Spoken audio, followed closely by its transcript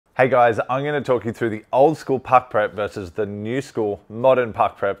Hey guys, I'm going to talk you through the old school puck prep versus the new school modern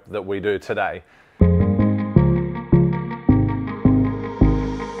puck prep that we do today. I'm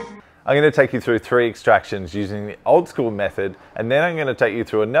going to take you through 3 extractions using the old school method, and then I'm going to take you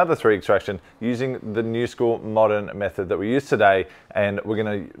through another 3 extraction using the new school modern method that we use today, and we're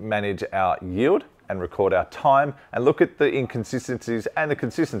going to manage our yield and record our time and look at the inconsistencies and the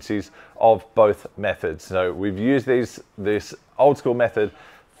consistencies of both methods. So we've used this old school method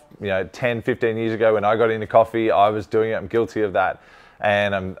 10, 15 years ago when I got into coffee. I was doing it, I'm guilty of that.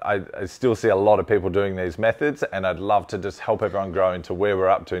 And I still see a lot of people doing these methods, and I'd love to just help everyone grow into where we're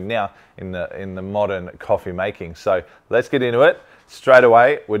up to now in the modern coffee making. So let's get into it. Straight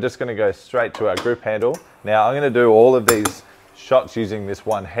away, we're just gonna go straight to our grip handle. Now I'm gonna do all of these shots using this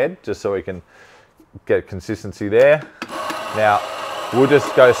one head, just so we can get consistency there. Now, we'll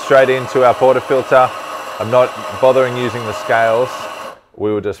just go straight into our portafilter. I'm not bothering using the scales.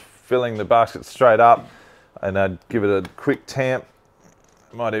 We were just filling the basket straight up, and I'd give it a quick tamp.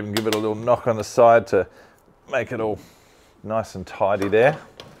 Might even give it a little knock on the side to make it all nice and tidy there.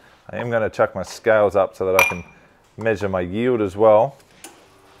 I am going to chuck my scales up so that I can measure my yield as well.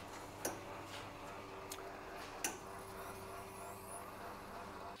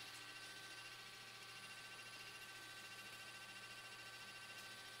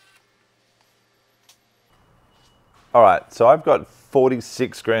 All right, so I've got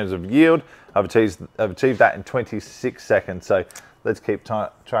 46 grams of yield. I've achieved that in 26 seconds. So let's keep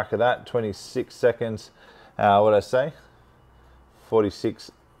track of that. 26 seconds. What did I say?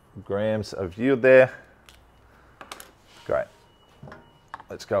 46 grams of yield there. Great.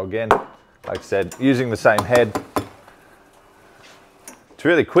 Let's go again. Like I said, using the same head. It's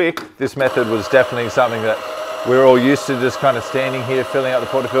really quick. This method was definitely something that we're all used to, just kind of standing here filling out the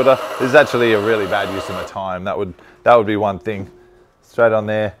portafilter. This is actually a really bad use of my time. That would be one thing. Straight on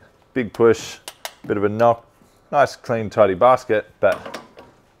there, big push, bit of a knock. Nice, clean, tidy basket, but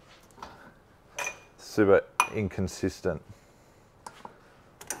super inconsistent.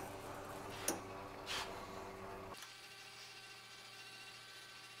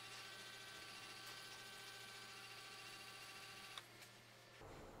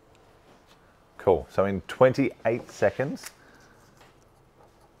 Cool, so in 28 seconds,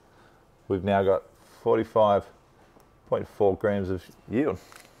 we've now got 45.4 grams of yield.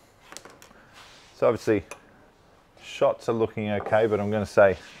 So obviously, shots are looking okay, but I'm going to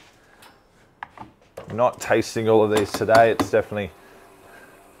say, I'm not tasting all of these today. It's definitely,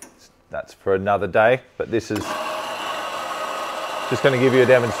 that's for another day, but this is just going to give you a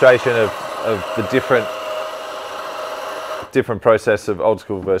demonstration of the different process of old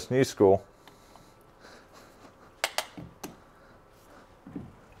school versus new school.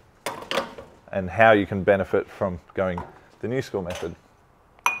 And how you can benefit from going the new school method.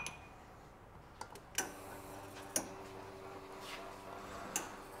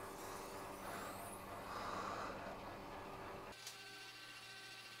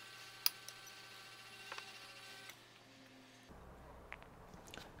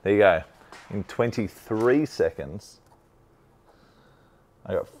 There you go. In 23 seconds,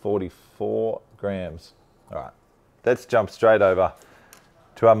 I got 44 grams. All right, let's jump straight over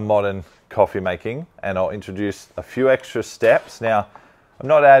to our modern coffee making, and I'll introduce a few extra steps. Now, I'm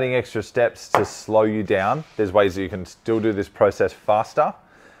not adding extra steps to slow you down. There's ways that you can still do this process faster,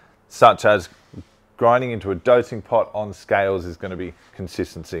 such as grinding into a dosing pot on scales is going to be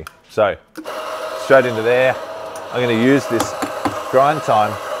consistency. So, straight into there. I'm going to use this grind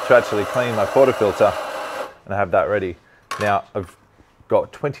time to actually clean my portafilter and have that ready. Now, I've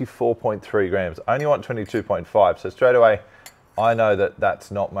got 24.3 grams. I only want 22.5, so straight away, I know that that's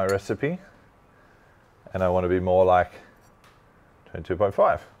not my recipe, and I want to be more like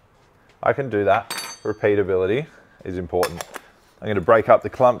 22.5. I can do that. Repeatability is important. I'm going to break up the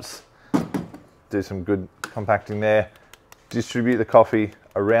clumps, do some good compacting there, distribute the coffee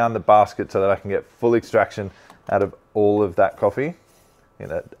around the basket so that I can get full extraction out of all of that coffee. I'm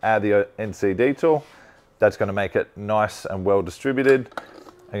going to add the NCD tool. That's going to make it nice and well distributed.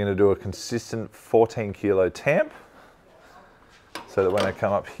 I'm going to do a consistent 14 kilo tamp, so that when I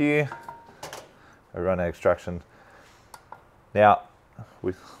come up here, I run our extraction. Now,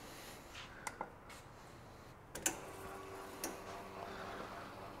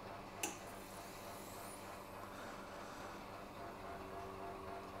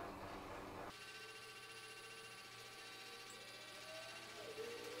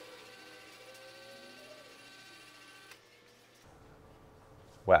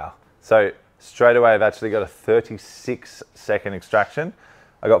 wow. So straight away, I've actually got a 36-second extraction.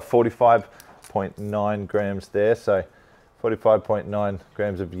 I got 45.9 grams there, so 45.9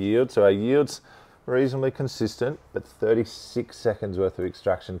 grams of yield. So our yield's reasonably consistent, but 36 seconds worth of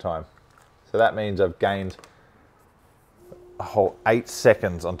extraction time. So that means I've gained a whole 8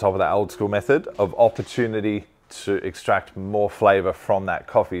 seconds on top of that old school method of opportunity to extract more flavor from that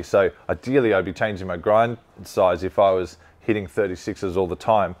coffee. So ideally I'd be changing my grind size if I was hitting 36s all the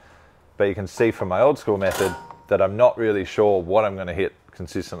time. But you can see from my old school method that I'm not really sure what I'm going to hit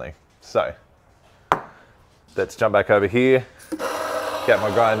consistently. So let's jump back over here, get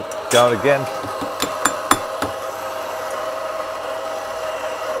my grind going again.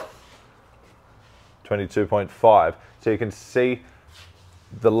 .5. So you can see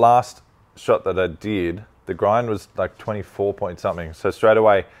the last shot that I did, the grind was like 24 point something. So straight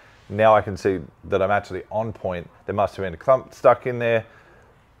away, now I can see that I'm actually on point. There must have been a clump stuck in there.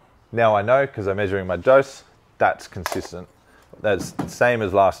 Now I know, because I'm measuring my dose, that's consistent. That's the same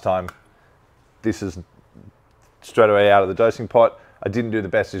as last time. This is straight away out of the dosing pot. I didn't do the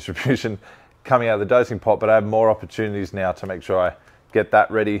best distribution coming out of the dosing pot, but I have more opportunities now to make sure I get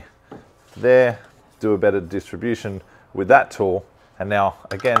that ready there, do a better distribution with that tool, and now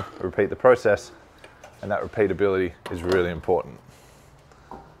again repeat the process, and that repeatability is really important.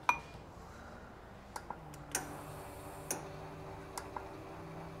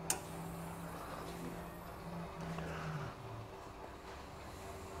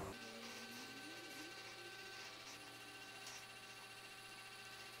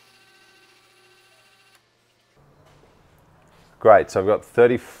 Great, so I've got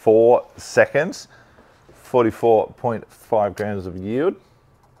 34 seconds, 44.5 grams of yield.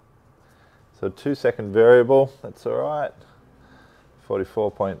 So 2-second variable, that's all right.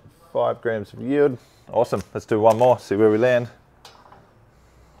 44.5 grams of yield. Awesome, let's do one more, see where we land.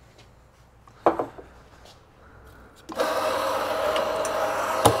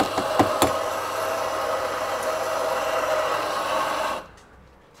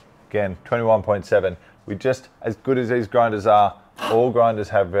 Again, 21.7. We just, as good as these grinders are, all grinders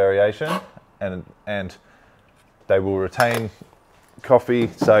have variation and they will retain coffee.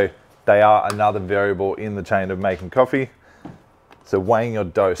 So they are another variable in the chain of making coffee. So weighing your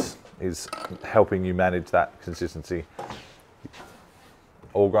dose is helping you manage that consistency.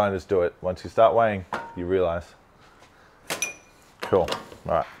 All grinders do it. Once you start weighing, you realize. Cool,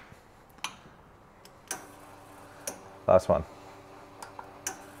 all right. Last one.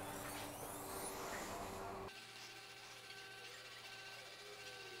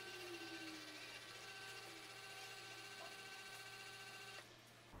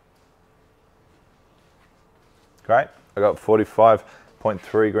 Great, I got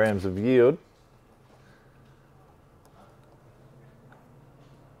 45.3 grams of yield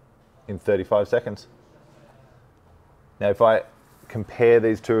in 35 seconds. Now if I compare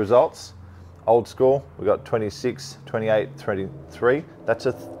these two results, old school, we got 26, 28, 23. That's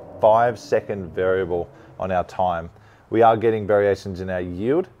a 5-second variable on our time. We are getting variations in our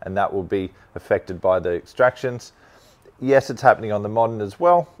yield, and that will be affected by the extractions. Yes, it's happening on the modern as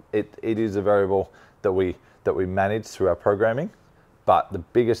well. It is a variable that we manage through our programming, but the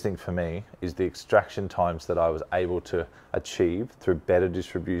biggest thing for me is the extraction times that I was able to achieve through better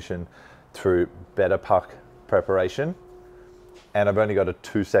distribution, through better puck preparation, and I've only got a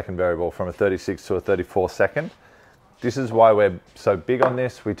 2-second variable from a 36 to a 34 second. This is why we're so big on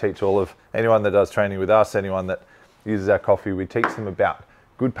this. We teach anyone that does training with us, anyone that uses our coffee, we teach them about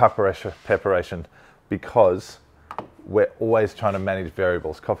good puck preparation, because we're always trying to manage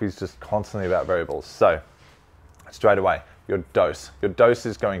variables. Coffee is just constantly about variables. So straight away, your dose. Your dose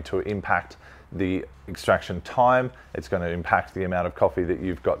is going to impact the extraction time. It's going to impact the amount of coffee that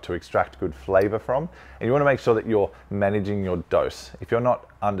you've got to extract good flavor from. And you want to make sure that you're managing your dose. If you're not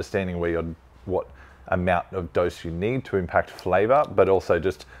understanding what amount of dose you need to impact flavor, but also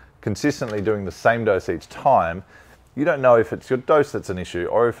just consistently doing the same dose each time, you don't know if it's your dose that's an issue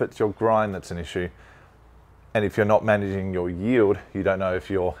or if it's your grind that's an issue. And if you're not managing your yield, you don't know if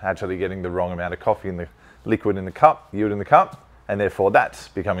you're actually getting the wrong amount of coffee in the liquid in the cup, yield in the cup, and therefore that's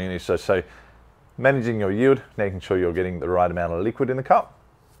becoming an issue. So managing your yield, making sure you're getting the right amount of liquid in the cup.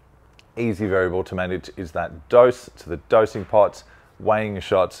 Easy variable to manage is that dose, to the dosing pots. Weighing your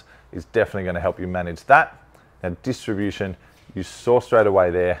shots is definitely going to help you manage that. Now distribution, you saw straight away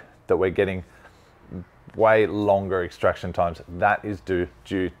there that we're getting way longer extraction times. That is due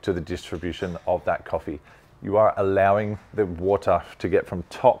to the distribution of that coffee. You are allowing the water to get from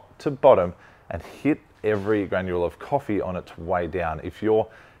top to bottom and hit every granule of coffee on its way down. If you're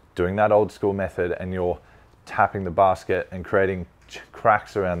doing that old school method and you're tapping the basket and creating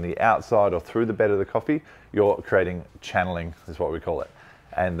cracks around the outside or through the bed of the coffee, you're creating channeling, is what we call it.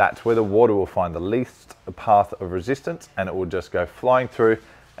 And that's where the water will find the least path of resistance, and it will just go flying through,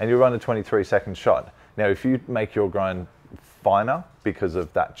 and you'll run a 23-second shot. Now, if you make your grind finer because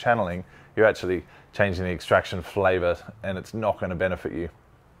of that channeling, you're actually changing the extraction flavor, and it's not going to benefit you.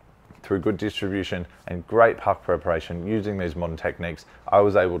 Through good distribution and great puck preparation using these modern techniques, I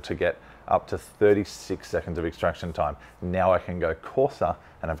was able to get up to 36 seconds of extraction time. Now I can go coarser,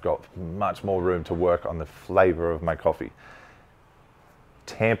 and I've got much more room to work on the flavor of my coffee.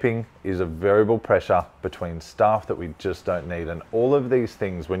 Tamping is a variable pressure between staff that we just don't need. And all of these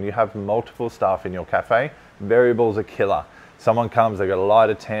things, when you have multiple staff in your cafe, variables are killer. Someone comes, they've got a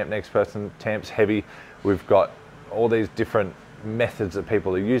lighter tamp, next person, tamp's heavy. We've got all these different methods that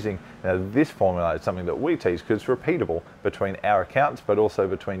people are using. Now, this formula is something that we teach because it's repeatable between our accounts, but also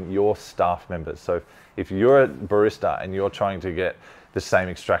between your staff members. So if you're a barista and you're trying to get the same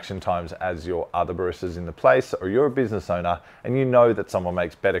extraction times as your other baristas in the place, or you're a business owner and you know that someone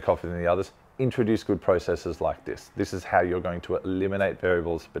makes better coffee than the others, introduce good processes like this. This is how you're going to eliminate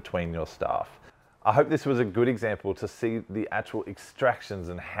variables between your staff. I hope this was a good example to see the actual extractions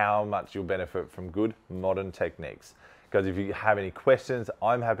and how much you'll benefit from good modern techniques. Guys, if you have any questions,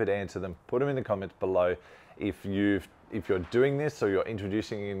 I'm happy to answer them. Put them in the comments below. If you're doing this or you're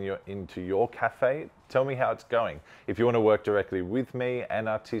introducing into your cafe, tell me how it's going. If you want to work directly with me and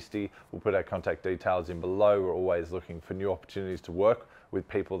Artisti, we'll put our contact details in below. We're always looking for new opportunities to work with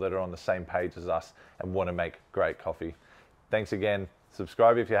people that are on the same page as us and want to make great coffee. Thanks again.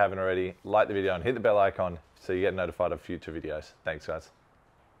 Subscribe if you haven't already. Like the video and hit the bell icon so you get notified of future videos. Thanks, guys.